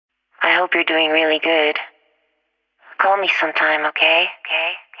hope you're doing really good. Call me sometime, okay?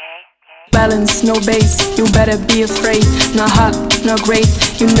 Balance, no bass, you better be afraid. Not hot, not great,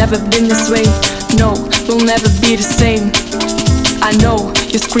 you've never been this way. No, we'll never be the same. I know,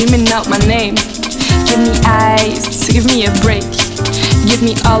 you're screaming out my name. Give me ice, give me a break. Give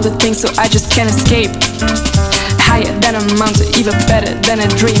me all the things so I just can't escape. Higher than a mountain, even better than a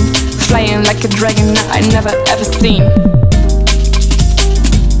dream. Flying like a dragon that I never ever seen.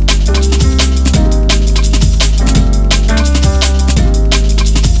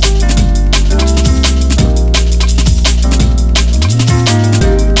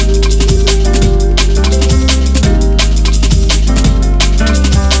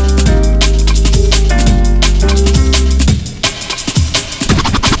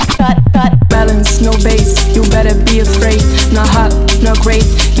 Balance, no bass, you better be afraid. Not hot, not great,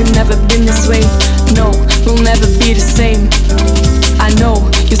 you've never been this way. No, we'll never be the same. I know,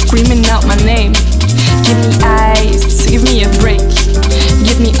 you're screaming out my name. Give me ice, give me a break.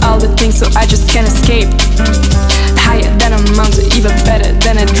 Give me all the things so I just can't escape. Higher than a mountain, even better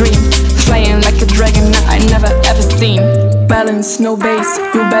than a dream. Flying like a dragon that I never ever seen. Balance, no bass,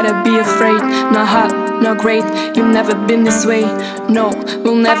 you better be afraid. Not hot, not great, you've never been this way. No,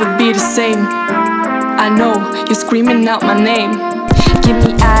 we'll never be the same. I know, you're screaming out my name. Give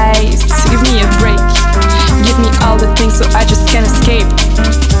me ice, give me a break. Give me all the things so I just can't escape.